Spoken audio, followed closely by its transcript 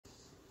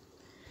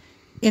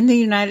In the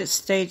United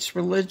States,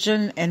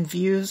 religion and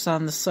views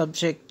on the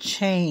subject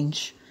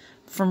change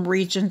from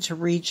region to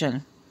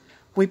region.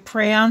 We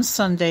pray on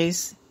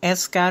Sundays,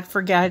 ask God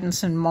for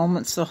guidance in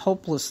moments of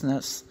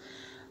hopelessness.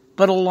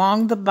 But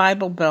along the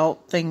Bible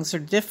Belt, things are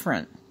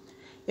different.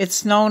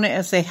 It's known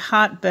as a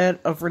hotbed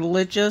of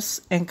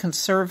religious and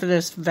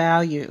conservative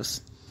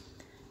values.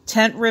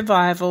 Tent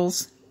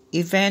revivals,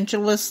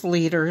 evangelist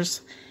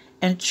leaders,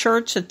 and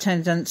church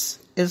attendance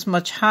is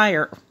much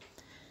higher.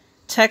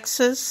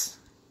 Texas,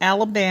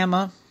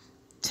 Alabama,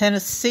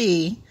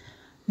 Tennessee,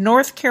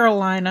 North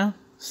Carolina,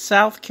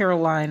 South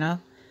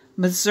Carolina,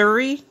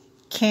 Missouri,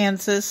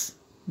 Kansas,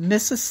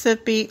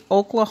 Mississippi,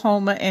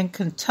 Oklahoma, and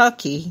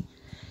Kentucky,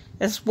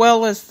 as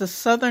well as the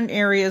southern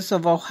areas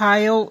of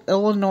Ohio,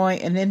 Illinois,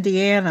 and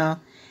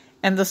Indiana,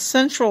 and the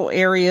central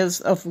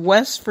areas of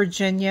West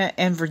Virginia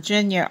and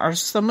Virginia are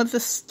some of the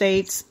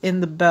states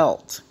in the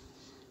belt.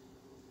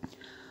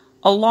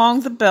 Along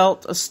the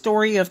belt, a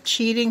story of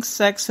cheating,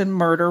 sex, and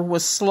murder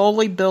was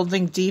slowly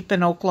building deep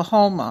in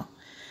Oklahoma.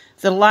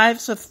 The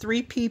lives of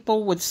 3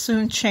 people would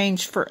soon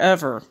change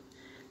forever.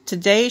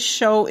 Today's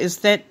show is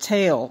that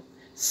tale,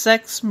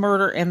 Sex,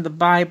 Murder, and the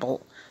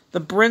Bible, the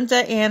Brenda,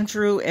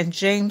 Andrew, and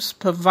James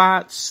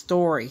Pavatt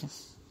story.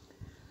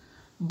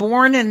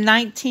 Born in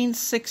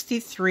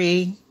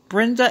 1963,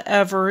 Brenda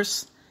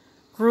Evers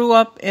grew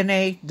up in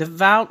a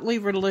devoutly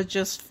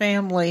religious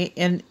family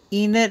in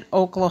Enid,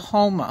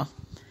 Oklahoma.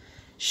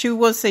 She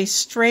was a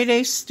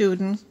straight-A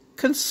student,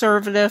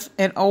 conservative,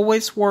 and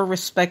always wore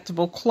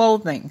respectable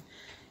clothing.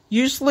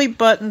 Usually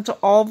buttoned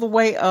all the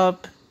way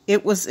up,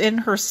 it was in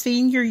her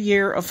senior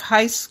year of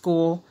high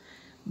school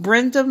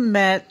Brenda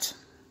met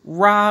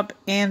Rob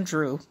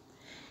Andrew.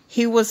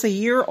 He was a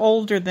year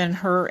older than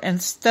her and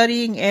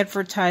studying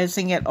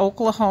advertising at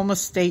Oklahoma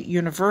State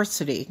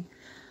University.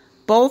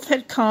 Both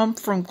had come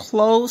from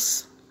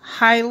close,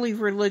 highly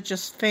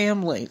religious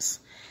families.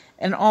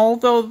 And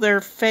although their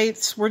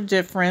faiths were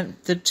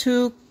different, the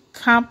two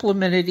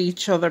complemented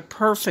each other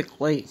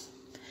perfectly.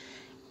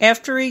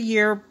 After a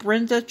year,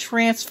 Brenda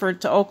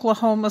transferred to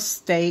Oklahoma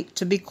State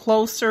to be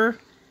closer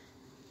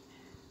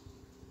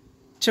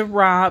to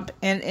Rob,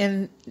 and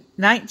in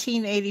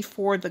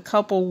 1984 the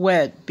couple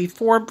wed.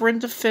 Before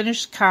Brenda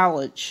finished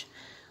college,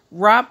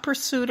 Rob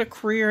pursued a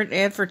career in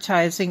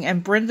advertising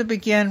and Brenda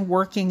began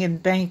working in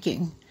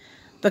banking.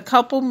 The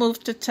couple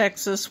moved to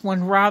Texas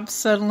when Rob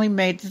suddenly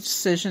made the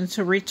decision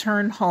to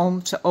return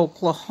home to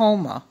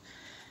Oklahoma,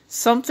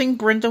 something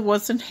Brenda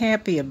wasn't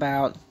happy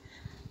about.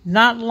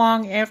 Not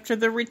long after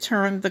the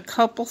return, the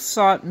couple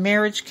sought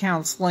marriage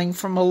counseling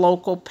from a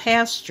local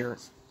pastor.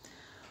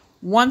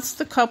 Once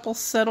the couple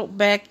settled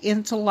back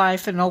into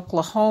life in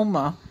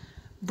Oklahoma,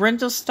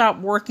 Brenda stopped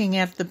working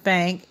at the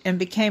bank and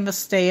became a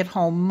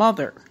stay-at-home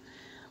mother.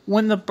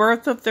 When the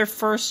birth of their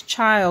first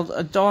child,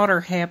 a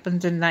daughter,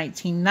 happened in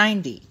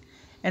 1990.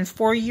 And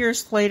 4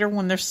 years later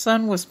when their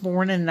son was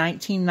born in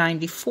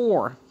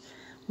 1994.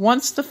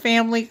 Once the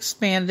family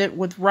expanded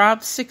with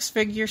Rob's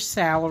 6-figure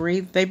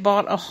salary, they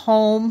bought a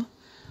home,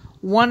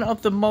 one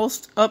of the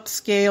most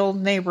upscale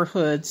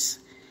neighborhoods,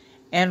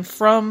 and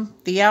from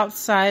the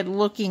outside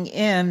looking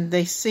in,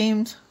 they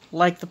seemed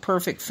like the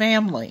perfect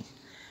family.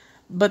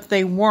 But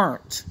they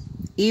weren't.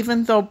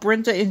 Even though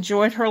Brenda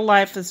enjoyed her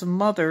life as a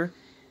mother,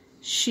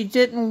 she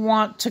didn't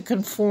want to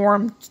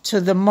conform to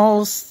the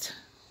most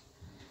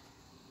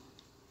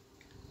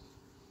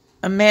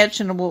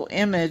imaginable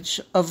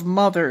image of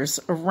mothers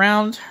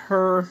around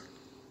her.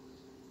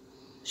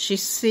 She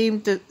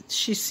seemed to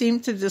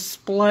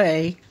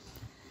display.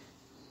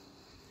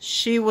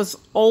 She was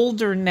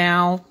older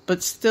now,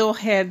 but still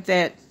had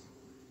that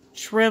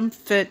trim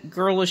fit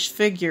girlish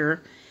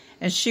figure,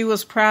 and she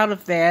was proud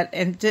of that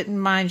and didn't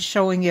mind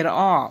showing it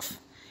off.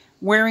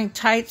 Wearing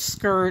tight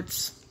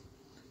skirts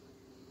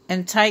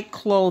and tight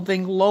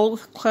clothing,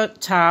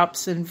 low-cut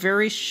tops, and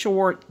very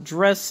short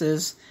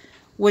dresses,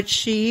 which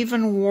she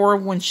even wore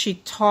when she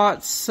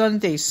taught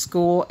Sunday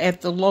school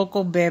at the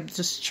local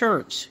Baptist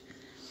church.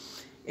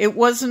 It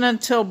wasn't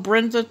until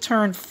Brenda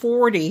turned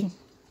 40,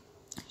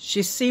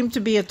 she seemed to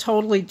be a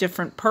totally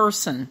different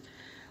person,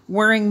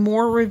 wearing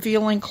more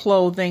revealing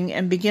clothing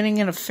and beginning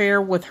an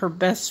affair with her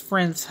best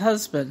friend's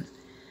husband.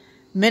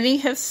 Many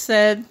have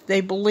said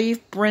they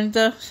believe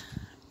Brenda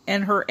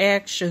and her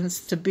actions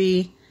to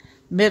be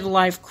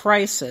midlife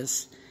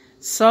crisis.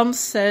 Some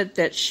said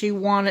that she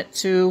wanted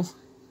to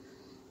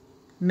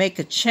make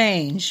a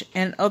change,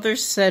 and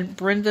others said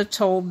Brenda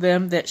told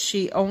them that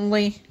she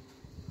only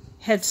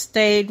had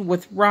stayed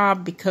with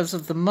Rob because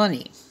of the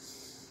money.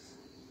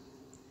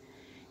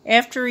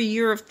 After a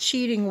year of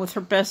cheating with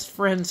her best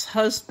friend's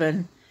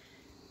husband,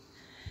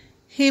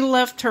 he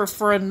left her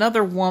for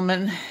another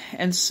woman,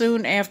 and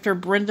soon after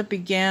Brenda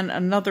began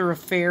another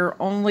affair,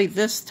 only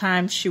this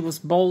time she was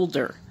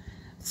bolder.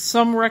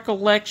 Some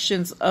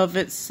recollections of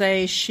it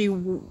say she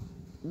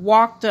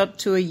walked up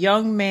to a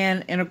young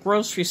man in a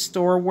grocery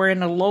store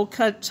wearing a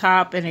low-cut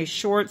top and a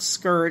short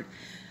skirt,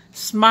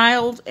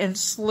 smiled and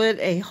slid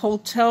a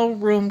hotel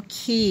room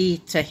key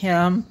to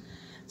him,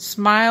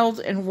 smiled,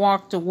 and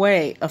walked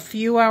away. A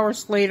few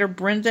hours later,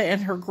 Brenda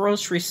and her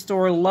grocery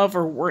store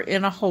lover were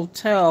in a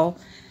hotel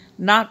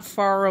not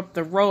far up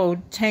the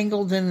road,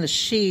 tangled in the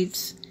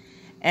sheets,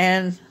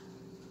 and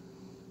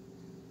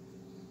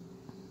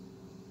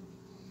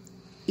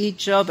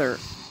each other.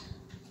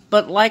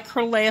 But like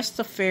her last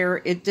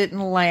affair, it didn't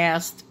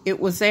last. It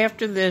was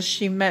after this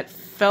she met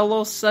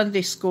fellow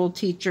Sunday school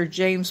teacher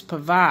James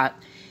Pavatt.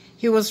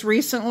 He was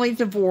recently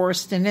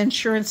divorced, an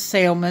insurance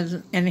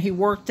salesman, and he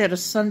worked at a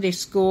Sunday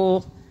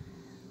school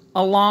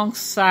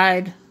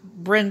alongside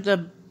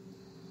Brenda's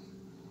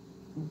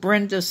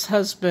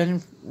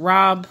husband,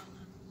 Rob.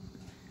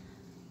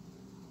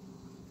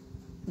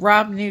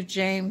 Rob knew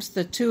James.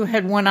 The two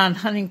had went on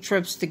hunting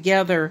trips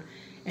together,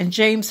 and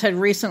James had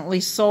recently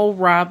sold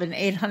Rob an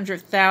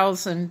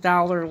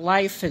 $800,000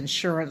 life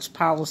insurance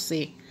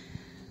policy,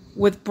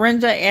 with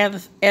Brenda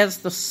as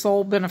the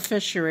sole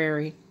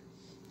beneficiary.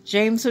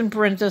 James and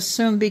Brenda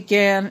soon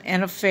began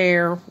an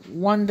affair,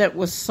 one that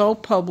was so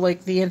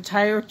public the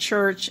entire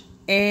church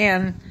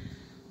and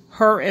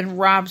her and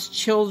Rob's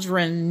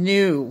children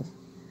knew.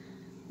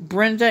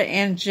 Brenda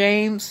and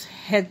James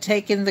had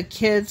taken the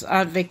kids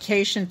on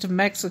vacation to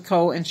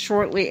Mexico, and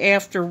shortly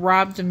after,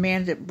 Rob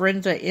demanded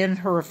Brenda end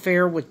her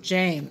affair with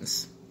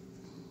James.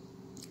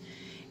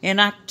 In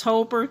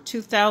October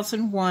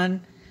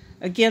 2001,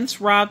 against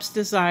Rob's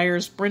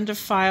desires, Brenda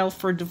filed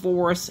for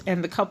divorce,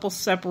 and the couple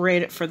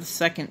separated for the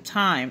second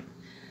time.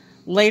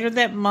 Later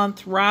that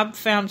month, Rob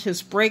found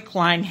his brake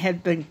line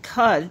had been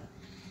cut,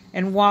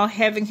 and while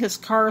having his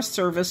car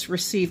serviced,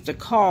 received a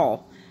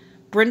call.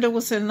 Brenda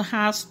was in the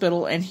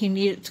hospital, and he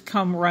needed to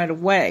come right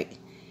away.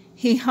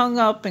 He hung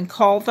up and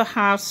called the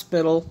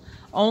hospital,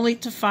 only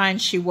to find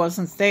she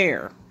wasn't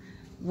there.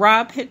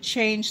 Rob had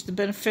changed the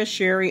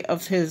beneficiary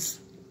of his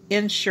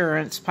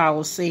insurance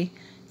policy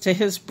to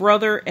his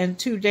brother, and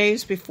 2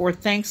 days before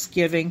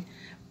Thanksgiving,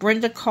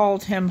 Brenda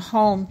called him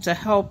home to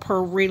help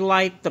her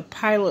relight the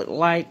pilot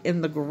light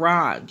in the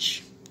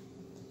garage.